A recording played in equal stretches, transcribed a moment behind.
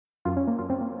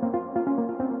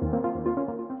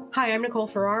Hi, I'm Nicole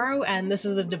Ferraro, and this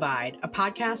is The Divide, a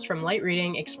podcast from Light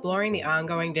Reading exploring the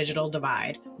ongoing digital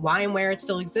divide, why and where it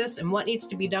still exists, and what needs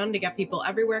to be done to get people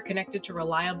everywhere connected to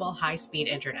reliable, high-speed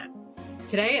internet.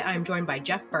 Today, I'm joined by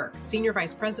Geoff Burke, Senior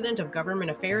Vice President of Government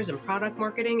Affairs and Product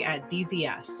Marketing at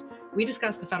DZS. We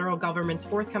discuss the federal government's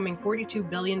forthcoming $42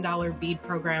 billion BEAD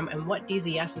program and what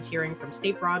DZS is hearing from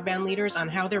state broadband leaders on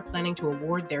how they're planning to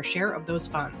award their share of those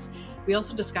funds. We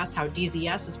also discuss how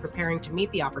DZS is preparing to meet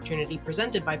the opportunity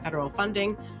presented by federal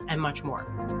funding and much more.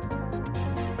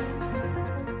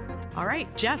 All right,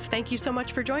 Geoff, thank you so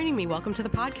much for joining me. Welcome to the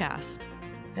podcast.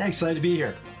 Yeah, excited to be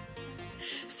here.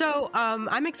 So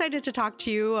I'm excited to talk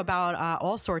to you about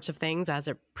all sorts of things as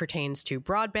it pertains to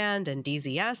broadband and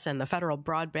DZS and the federal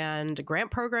broadband grant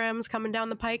programs coming down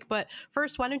the pike. But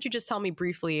first, why don't you just tell me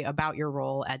briefly about your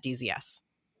role at DZS?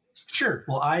 Sure.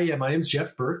 Well, my name is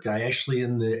Geoff Burke. I actually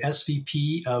am the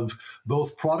SVP of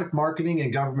both product marketing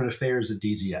and government affairs at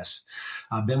DZS.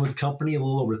 I've been with the company a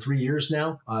little over 3 years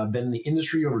now. I've been in the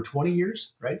industry over 20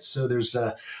 years, right? So there's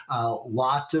a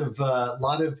lot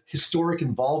of historic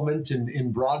involvement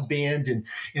in broadband,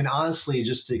 and honestly,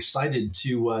 just excited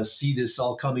to see this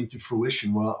all coming to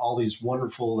fruition. All these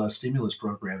wonderful stimulus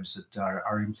programs that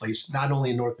are in place, not only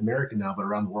in North America now, but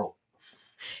around the world.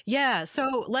 Yeah,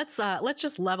 so let's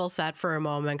just level set for a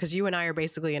moment, because you and I are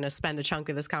basically going to spend a chunk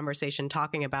of this conversation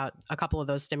talking about a couple of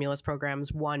those stimulus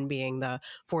programs, one being the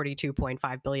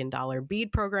 $42.5 billion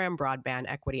BEAD program, Broadband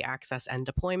Equity Access and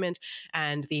Deployment,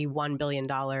 and the $1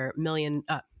 billion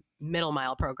Middle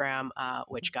Mile program,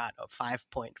 which got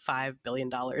 $5.5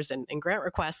 billion in grant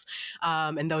requests.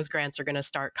 And those grants are going to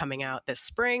start coming out this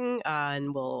spring,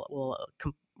 and we'll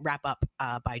wrap up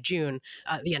by June,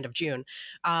 the end of June.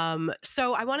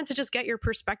 So I wanted to just get your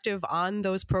perspective on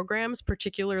those programs,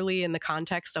 particularly in the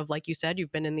context of, like you said,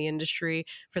 you've been in the industry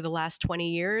for the last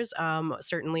 20 years.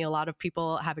 Certainly a lot of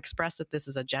people have expressed that this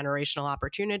is a generational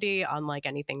opportunity, unlike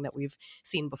anything that we've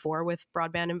seen before with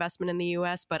broadband investment in the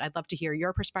U.S. But I'd love to hear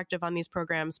your perspective on these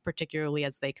programs, particularly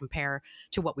as they compare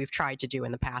to what we've tried to do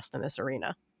in the past in this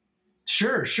arena.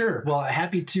 Sure. Well,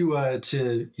 happy to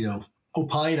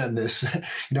opine on this.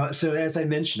 So as I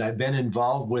mentioned, I've been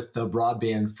involved with the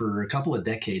broadband for a couple of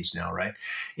decades now, right?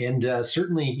 And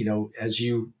certainly, as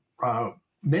you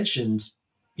mentioned,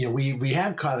 we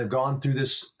have kind of gone through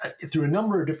this through a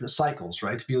number of different cycles,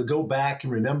 right? If you go back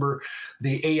and remember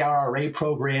the ARRA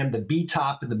program, the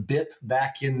BTOP and the BIP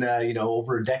back in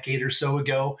over a decade or so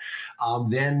ago,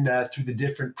 then through the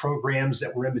different programs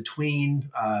that were in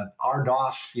between,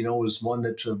 RDOF, was one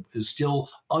that is still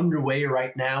underway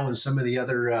right now, and some of the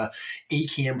other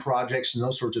ACAM projects and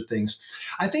those sorts of things.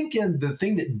 I think the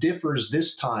thing that differs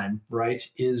this time, right,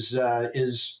 is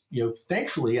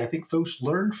thankfully, I think folks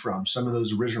learned from some of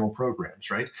those original programs,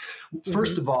 right? Mm-hmm.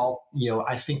 First of all,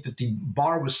 I think that the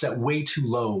bar was set way too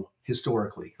low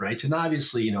historically, right? And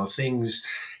obviously, things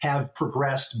have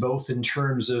progressed both in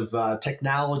terms of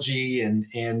technology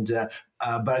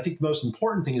but I think the most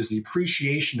important thing is the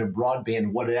appreciation of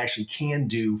broadband, what it actually can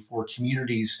do for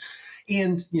communities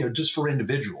and, just for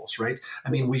individuals, right? I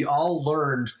mean, we all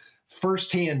learned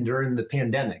firsthand during the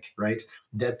pandemic, right,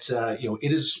 that,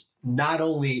 it is not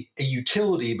only a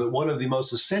utility, but one of the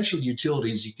most essential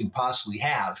utilities you can possibly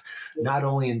have, not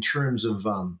only in terms of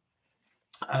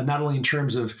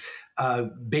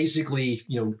basically,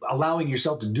 allowing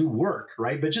yourself to do work,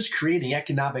 right, but just creating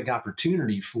economic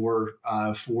opportunity for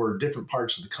different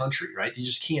parts of the country, right? You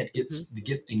just can't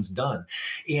get things done.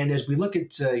 And as we look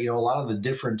at a lot of the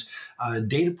different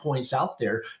data points out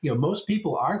there, most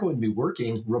people are going to be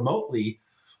working remotely,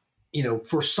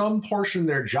 for some portion of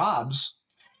their jobs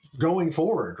going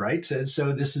forward, right?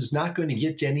 So this is not going to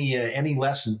get any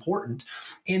less important.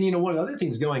 And one of the other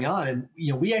things going on, and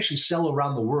we actually sell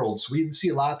around the world, so we see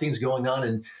a lot of things going on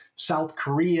in South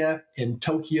Korea and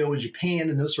Tokyo and Japan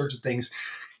and those sorts of things.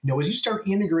 As you start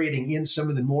integrating in some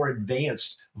of the more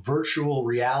advanced virtual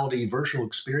reality, virtual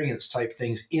experience type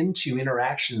things into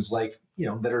interactions like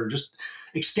that are just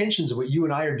extensions of what you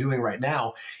and I are doing right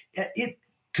now, it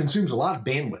consumes a lot of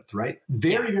bandwidth, right?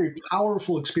 Very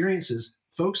powerful experiences.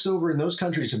 Folks over in those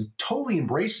countries have totally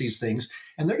embraced these things,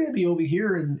 and they're going to be over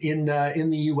here in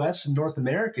the U.S. and North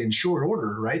America in short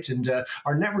order, right? And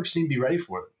our networks need to be ready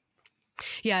for them.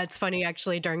 Yeah, it's funny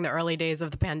actually. During the early days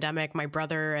of the pandemic, my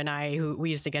brother and I, who we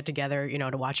used to get together,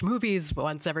 to watch movies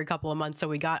once every couple of months. So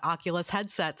we got Oculus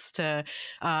headsets to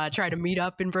try to meet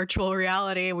up in virtual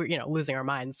reality. We're losing our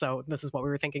minds. So this is what we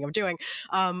were thinking of doing.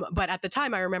 But at the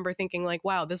time, I remember thinking like,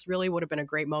 wow, this really would have been a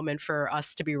great moment for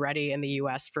us to be ready in the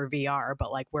U.S. for VR.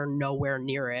 But like, we're nowhere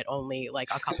near it. Only like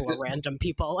a couple of random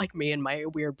people, like me and my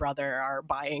weird brother, are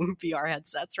buying VR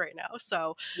headsets right now.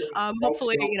 So That's hopefully,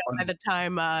 so by funny. the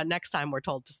time next time we're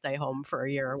told to stay home for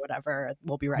a year or whatever,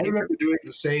 we'll be I ready for. remember doing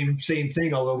the same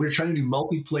thing, although we were trying to do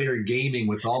multiplayer gaming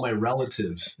with all my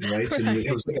relatives, right? And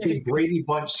it was like a Right. big Brady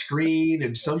Bunch screen,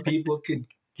 and some people could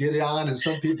get on and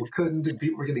some people couldn't, and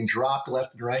people were getting dropped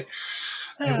left and right.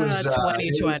 It was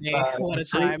 2020, what a a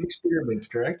great time. experiment,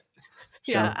 correct? Yeah,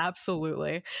 So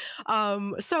absolutely.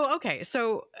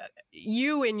 So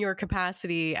you in your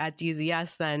capacity at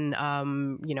DZS, then,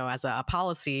 as a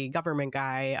policy government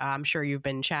guy, I'm sure you've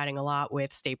been chatting a lot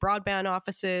with state broadband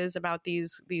offices about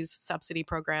these subsidy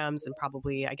programs, and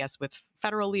probably, I guess, with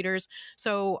federal leaders.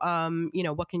 So,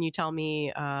 what can you tell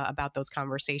me about those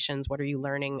conversations? What are you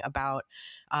learning about?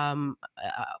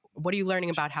 What are you learning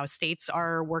about how states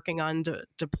are working on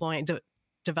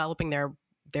developing their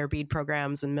BEAD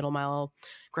programs and middle mile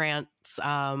grants?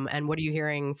 And what are you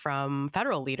hearing from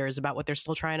federal leaders about what they're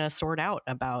still trying to sort out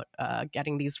about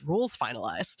getting these rules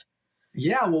finalized?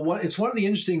 yeah, well, it's one of the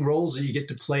interesting roles that you get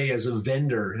to play as a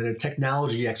vendor and a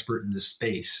technology expert in this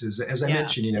space. As I Yeah.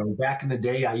 mentioned, back in the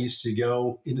day, I used to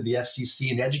go into the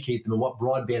FCC and educate them on what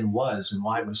broadband was and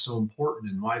why it was so important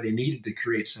and why they needed to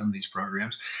create some of these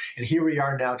programs. And here we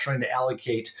are now trying to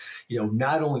allocate,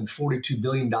 not only the $42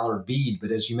 billion BEAD,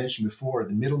 but as you mentioned before,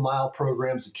 the middle mile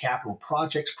programs, the capital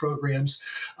projects programs,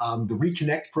 the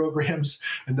reconnect programs,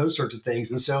 and those sorts of things.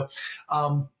 And so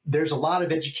there's a lot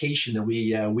of education that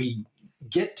we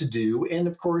get to do. And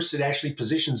of course, it actually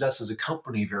positions us as a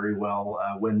company very well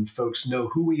when folks know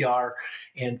who we are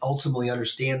and ultimately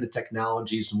understand the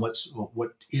technologies and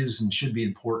what is and should be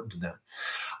important to them.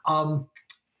 Um,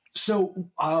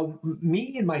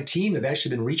 me and my team have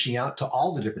actually been reaching out to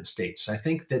all the different states. I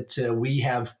think that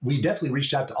we definitely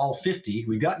reached out to all 50.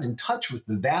 We've gotten in touch with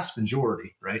the vast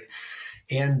majority, right?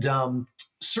 And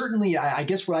certainly, I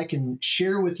guess what I can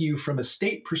share with you from a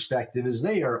state perspective is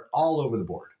they are all over the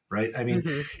board, right? I mean,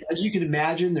 Hmm. as you can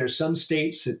imagine, there's some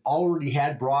states that already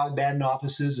had broadband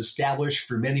offices established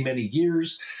for many, many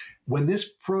years. When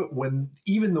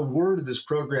even the word of this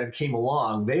program came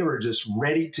along, they were just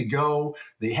ready to go.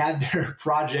 They had their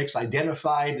projects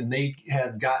identified and they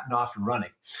had gotten off and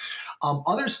running.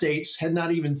 Other states had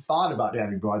not even thought about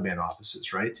having broadband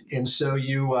offices, right? And so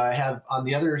you have on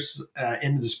the other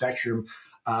end of the spectrum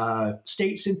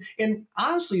states, and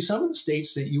honestly, some of the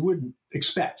states that you wouldn't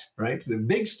expect, right? The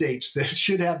big states that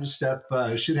should have the stuff,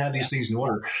 should have Yeah. these things in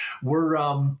order, were,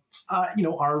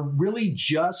 are really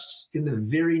just in the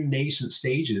very nascent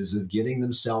stages of getting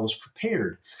themselves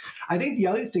prepared. I think the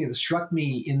other thing that struck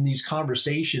me in these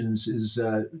conversations is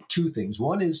two things.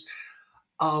 One is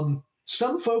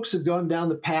some folks have gone down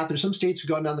the path, or some states have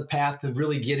gone down the path of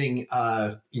really getting,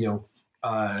 uh,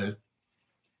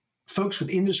 folks with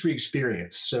industry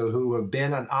experience, so who have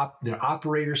been on their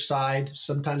operator side,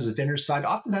 sometimes the vendor side,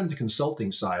 oftentimes the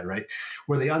consulting side, right,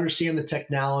 where they understand the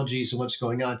technologies and what's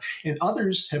going on. And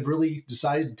others have really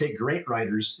decided to take grant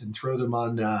writers and throw them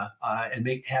on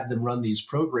and have them run these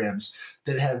programs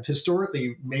that have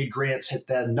historically made grants that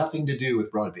had nothing to do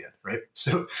with broadband, right?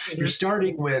 So you're Hmm.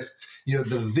 starting with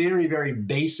the very very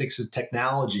basics of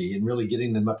technology and really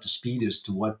getting them up to speed as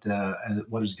to what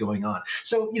is going on.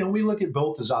 So we look at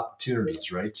both as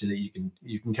opportunities, right? So that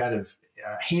you can kind of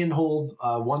handhold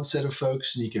one set of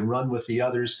folks and you can run with the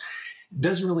others. It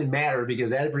doesn't really matter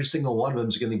because every single one of them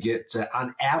is going to get,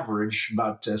 on average,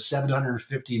 about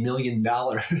 $750 million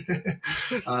to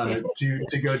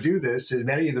go do this, and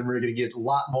many of them are going to get a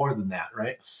lot more than that,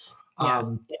 right? Yeah.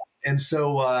 Um, and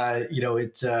so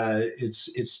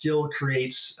it still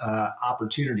creates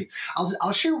opportunity.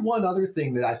 I'll share one other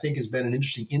thing that I think has been an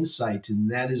interesting insight,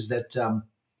 and that is that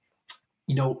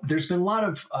there's been a lot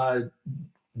of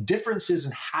differences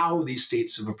in how these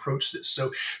states have approached this.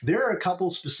 So there are a couple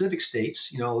specific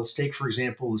states, let's take, for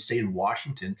example, the state of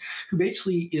Washington, who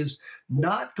basically is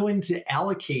not going to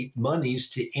allocate monies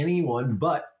to anyone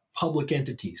but public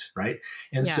entities, right?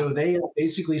 And Yeah. so they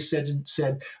basically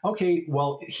said, okay,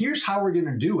 well, here's how we're going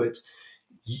to do it.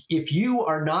 If you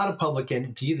are not a public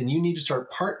entity, then you need to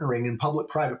start partnering in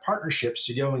public-private partnerships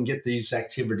to go and get these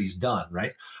activities done,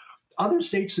 right? Other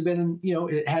states have been,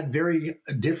 it had very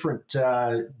different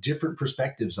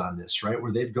perspectives on this, right?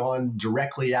 Where they've gone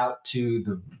directly out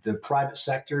to the private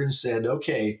sector and said,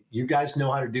 "Okay, you guys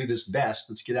know how to do this best.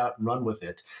 Let's get out and run with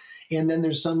it." And then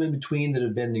there's some in between that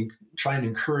have been trying to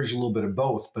encourage a little bit of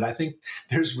both. But I think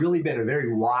there's really been a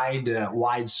very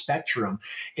wide spectrum.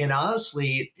 And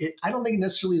honestly, I don't think it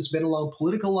necessarily has been along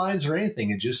political lines or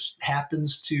anything. It just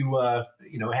happens to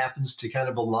kind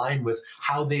of align with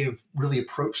how they've really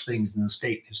approached things in the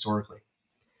state historically.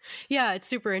 Yeah, it's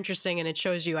super interesting, and it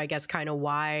shows you, I guess, kind of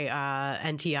why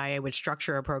NTIA would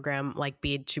structure a program like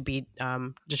BEAD to be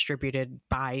distributed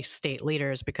by state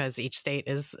leaders, because each state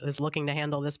is looking to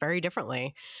handle this very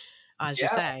differently, as you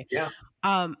say. Yeah.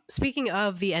 Speaking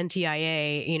of the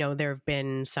NTIA, there have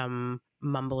been some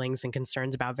mumblings and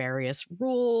concerns about various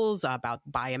rules about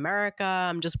Buy America.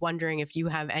 I'm just wondering if you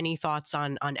have any thoughts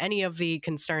on any of the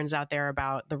concerns out there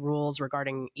about the rules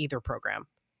regarding either program.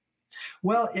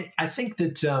 Well, I think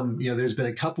that there's been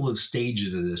a couple of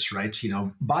stages of this, right?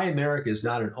 Buy America is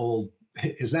not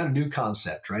it's not a new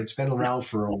concept, right? It's been around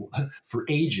for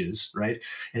ages, right?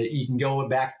 And you can go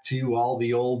back to all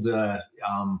the old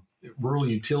rural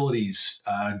utilities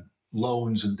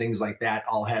loans and things like that.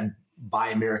 All had Buy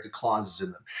America clauses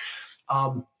in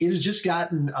them. It has just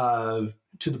gotten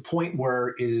to the point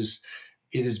where it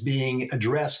is being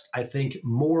addressed, I think,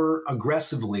 more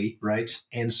aggressively, right?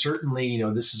 And certainly,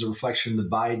 this is a reflection of the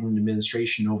Biden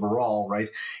administration overall, right?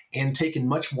 And taken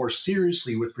much more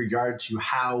seriously with regard to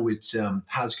how it's going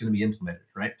to be implemented,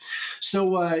 right?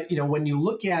 So, when you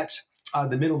look at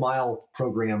the middle mile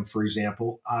program, for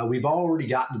example, we've already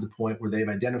gotten to the point where they've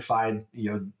identified,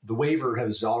 the waiver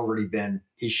has already been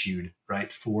issued,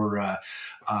 right, for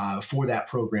that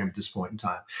program at this point in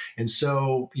time. And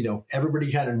so,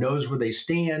 everybody kind of knows where they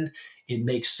stand. It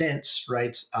makes sense,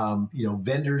 right?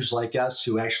 Vendors like us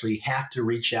who actually have to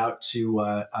reach out to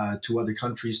other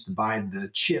countries to buy the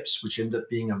chips, which end up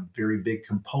being a very big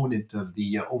component of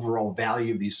the overall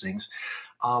value of these things.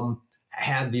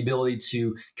 Have the ability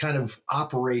to kind of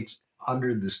operate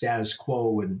under the status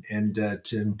quo and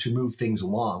to move things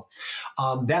along.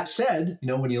 That said,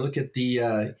 when you look at the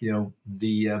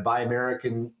Buy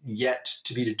American yet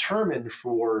to be determined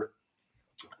for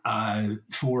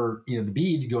the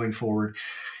BEAD going forward,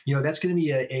 that's going to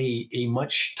be a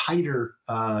much tighter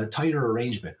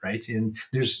arrangement, right? And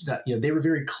there's they were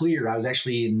very clear. I was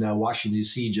actually in Washington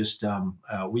D.C. just a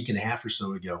week and a half or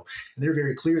so ago, and they're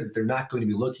very clear that they're not going to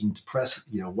be looking to press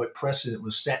what precedent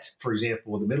was set, for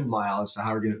example, with the middle mile as to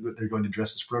how they're going to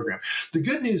address this program. The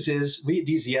good news is we at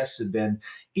DZS have been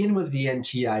in with the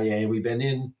NTIA. We've been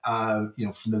in,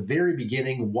 from the very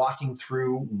beginning, walking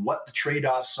through what the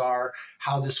trade-offs are,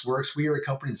 how this works. We are a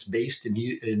company that's based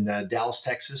in Dallas,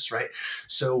 Texas, right?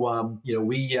 So,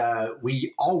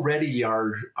 we already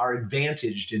are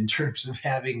advantaged in terms of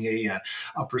having a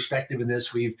perspective in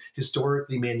this. We've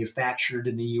historically manufactured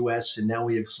in the U.S., and now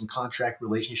we have some contract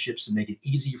relationships that make it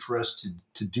easy for us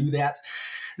to do that.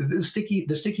 The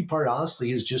sticky part,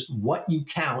 honestly, is just what you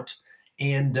count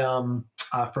and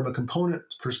from a component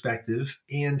perspective,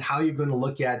 and how you're going to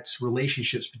look at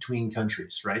relationships between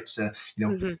countries, right? So,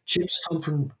 chips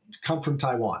come from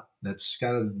Taiwan. That's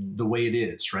kind of the way it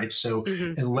is, right? So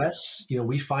unless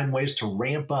we find ways to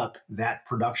ramp up that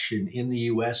production in the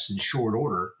U.S. in short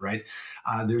order, right?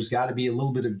 There's got to be a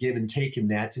little bit of give and take in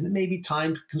that, and it may be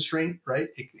time constraint, right?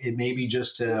 It may be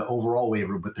just an overall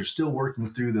waiver, but they're still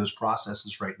working through those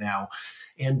processes right now.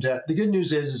 And the good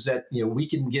news is that we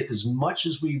can get as much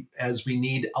as we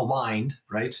need aligned,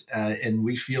 right? And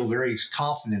we feel very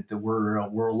confident that we're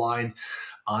aligned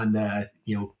on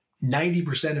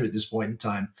 90% of it at this point in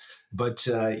time. But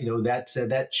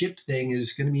that chip thing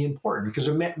is going to be important, because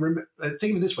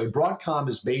think of it this way: Broadcom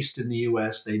is based in the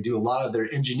U.S. They do a lot of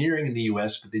their engineering in the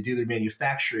U.S., but they do their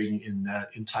manufacturing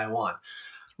in Taiwan.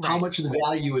 Right. How much of the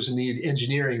value is in the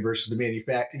engineering versus the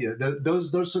manufacturing?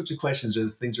 Those sorts of questions are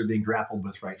the things that are being grappled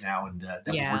with right now, and that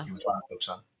we're working with a lot of folks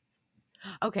on.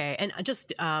 Okay. And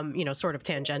just, sort of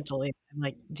tangentially,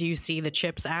 like, do you see the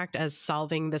CHIPS Act as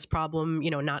solving this problem,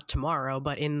 not tomorrow,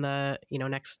 but in the,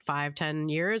 next 5-10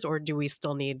 years, or do we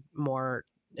still need more?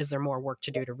 Is there more work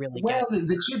to do to really get? Well,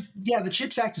 the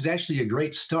CHIPS Act is actually a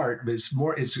great start, but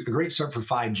it's a great start for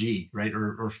 5G, right?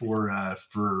 Or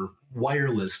for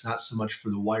wireless, not so much for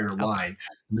the wire line.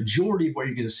 The majority of what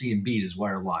you're going to see in BEAD is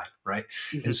wire line, right?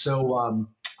 And so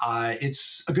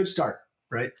it's a good start.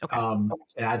 right? Okay. And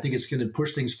I think it's going to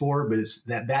push things forward, but it's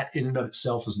that in and of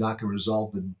itself is not going to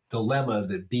resolve the dilemma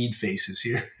that BEAD faces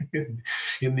here Fair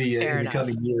in the enough.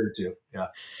 coming year or two. Yeah.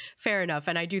 Fair enough.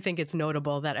 And I do think it's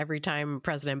notable that every time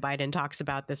President Biden talks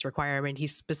about this requirement, he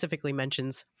specifically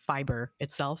mentions fiber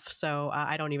itself. So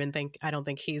I don't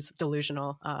think he's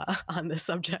delusional on this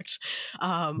subject.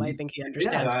 I think he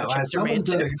understands where chips are made Someone's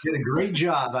too. did a great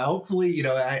job. Hopefully,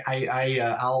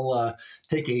 I'll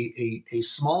take a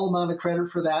small amount of credit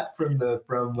for that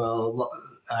from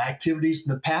activities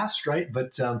in the past, right?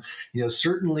 But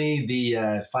certainly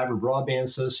the Fiber Broadband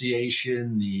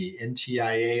Association, the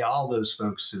NTIA, all those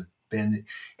folks have been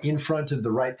in front of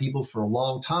the right people for a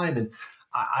long time, and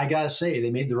I got to say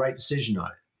they made the right decision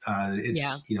on it.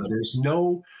 Yeah. There's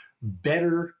no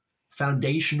better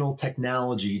foundational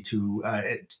technology to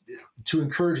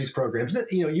encourage these programs.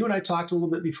 You and I talked a little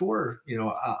bit before,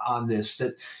 on this.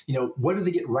 That what did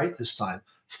they get right this time?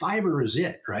 Fiber is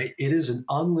it, right? It is an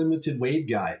unlimited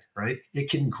waveguide, right? It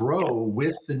can Yeah. grow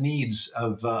with the needs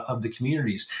of the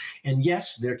communities. And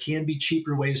yes, there can be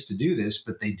cheaper ways to do this,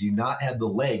 but they do not have the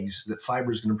legs that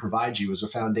fiber is going to provide you as a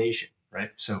foundation,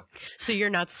 right? So So you're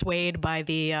not swayed by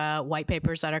the white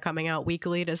papers that are coming out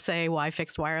weekly to say why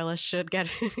fixed wireless should get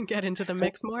get into the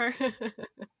mix more?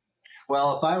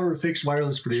 well, if I were a fixed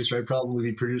wireless producer, I'd probably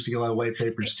be producing a lot of white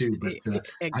papers too. But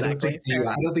Exactly. Fair.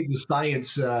 I don't think the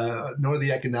science nor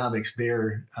the economics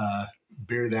bear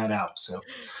that out. So,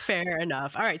 Fair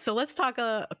enough. All right. So let's talk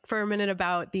for a minute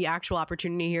about the actual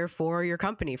opportunity here for your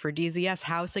company, for DZS.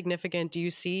 How significant do you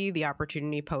see the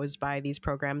opportunity posed by these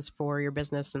programs for your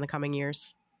business in the coming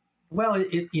years? well,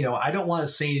 I don't want to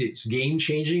say it's game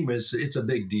changing, but it's a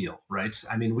big deal, right?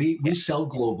 I mean, we Yeah. sell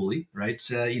globally, right?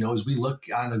 As we look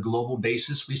on a global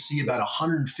basis, we see about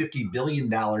 $150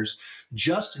 billion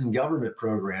just in government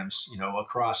programs,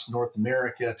 across North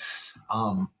America,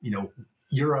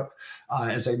 Europe,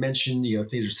 as I mentioned,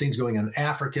 there's things going on in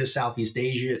Africa, Southeast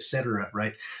Asia, et cetera,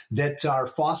 right, that are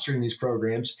fostering these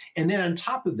programs. And then on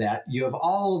top of that, you have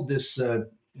all of this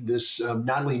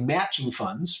not only matching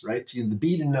funds, right? The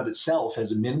BEAD in and of itself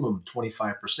has a minimum of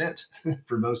 25%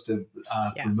 for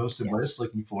Yeah. what it's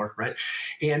looking for, right?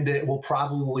 And it will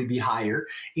probably be higher,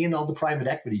 and all the private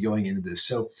equity going into this.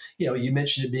 So, you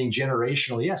mentioned it being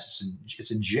generational. Yes,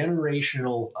 it's a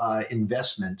generational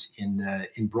investment in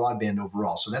broadband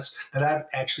overall. So that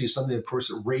actually is something, of course,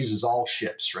 that raises all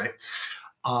ships, right?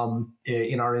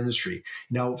 In our industry.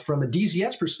 Now, from a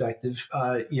DZS perspective,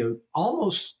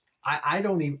 almost I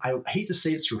don't even, I hate to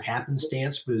say it's through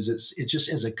happenstance, but it's just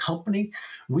as a company,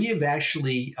 we have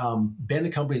actually been a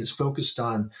company that's focused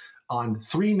on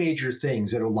three major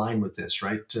things that align with this,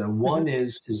 right? Mhm. One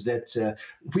is that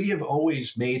we have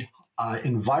always made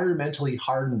environmentally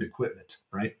hardened equipment,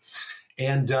 right?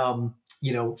 And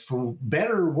for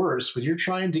better or worse, when you're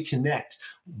trying to connect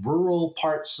rural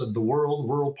parts of the world,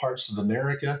 rural parts of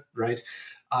America, right?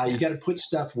 You Yeah. got to put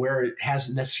stuff where it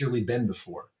hasn't necessarily been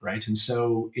before, right? And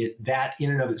so that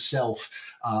in and of itself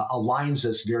aligns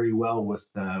us very well with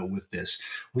this.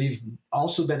 We've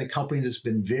also been a company that's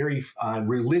been very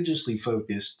religiously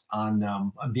focused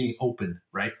on being open,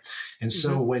 right? And Hmm.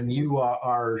 so when you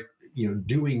are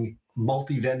doing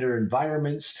multi-vendor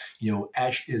environments,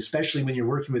 especially when you're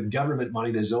working with government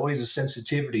money, there's always a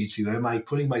sensitivity to, am I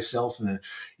putting myself in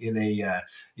a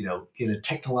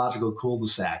technological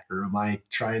cul-de-sac, or am I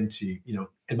trying to,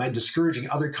 am I discouraging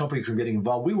other companies from getting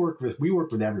involved? We work with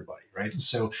everybody, right? And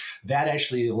so that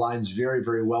actually aligns very,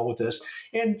 very well with us.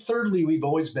 And thirdly, we've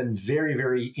always been very,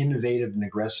 very innovative and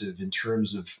aggressive in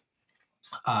terms of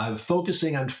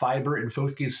focusing on fiber and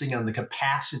focusing on the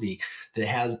capacity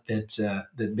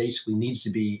that basically needs to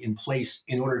be in place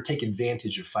in order to take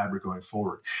advantage of fiber going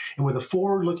forward. And with a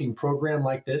forward-looking program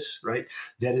like this, right,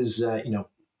 that is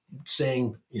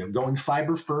saying going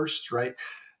fiber first, right.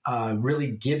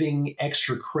 Really giving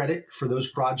extra credit for those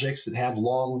projects that have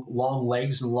long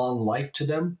legs and long life to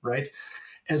them, right?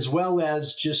 As well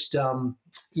as just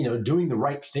doing the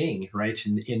right thing, right?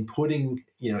 In putting,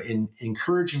 in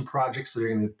encouraging projects that are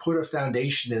going to put a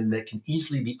foundation in that can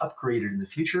easily be upgraded in the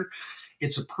future.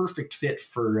 It's a perfect fit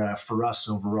for us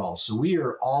overall. So we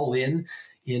are all in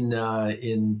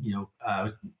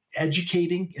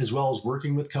educating as well as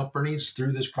working with companies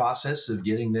through this process of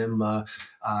getting them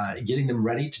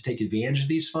ready to take advantage of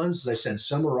these funds. As I said,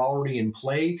 some are already in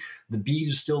play. The BEAD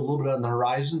is still a little bit on the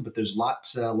horizon, but there's lot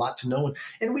to know.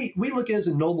 And we look at it as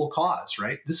a noble cause,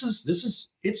 right?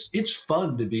 It's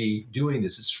fun to be doing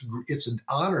this. It's an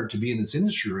honor to be in this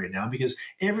industry right now, because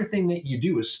everything that you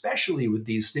do, especially with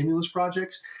these stimulus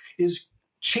projects, is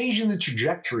changing the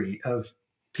trajectory of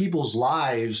people's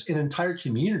lives and entire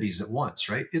communities at once,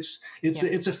 right? It's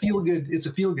a feel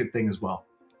good thing as well.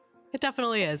 It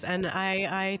definitely is. And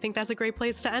I think that's a great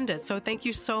place to end it. So thank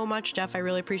you so much, Geoff. I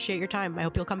really appreciate your time. I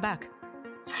hope you'll come back.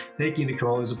 Thank you,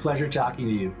 Nicole. It was a pleasure talking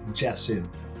to you. We'll chat soon.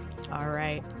 All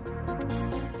right.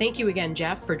 Thank you again,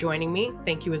 Geoff, for joining me.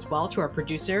 Thank you as well to our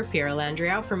producer, Pierre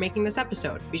Landriau, for making this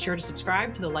episode. Be sure to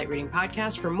subscribe to the Light Reading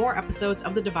Podcast for more episodes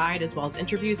of The Divide, as well as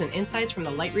interviews and insights from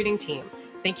the Light Reading team.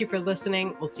 Thank you for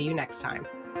listening. We'll see you next time.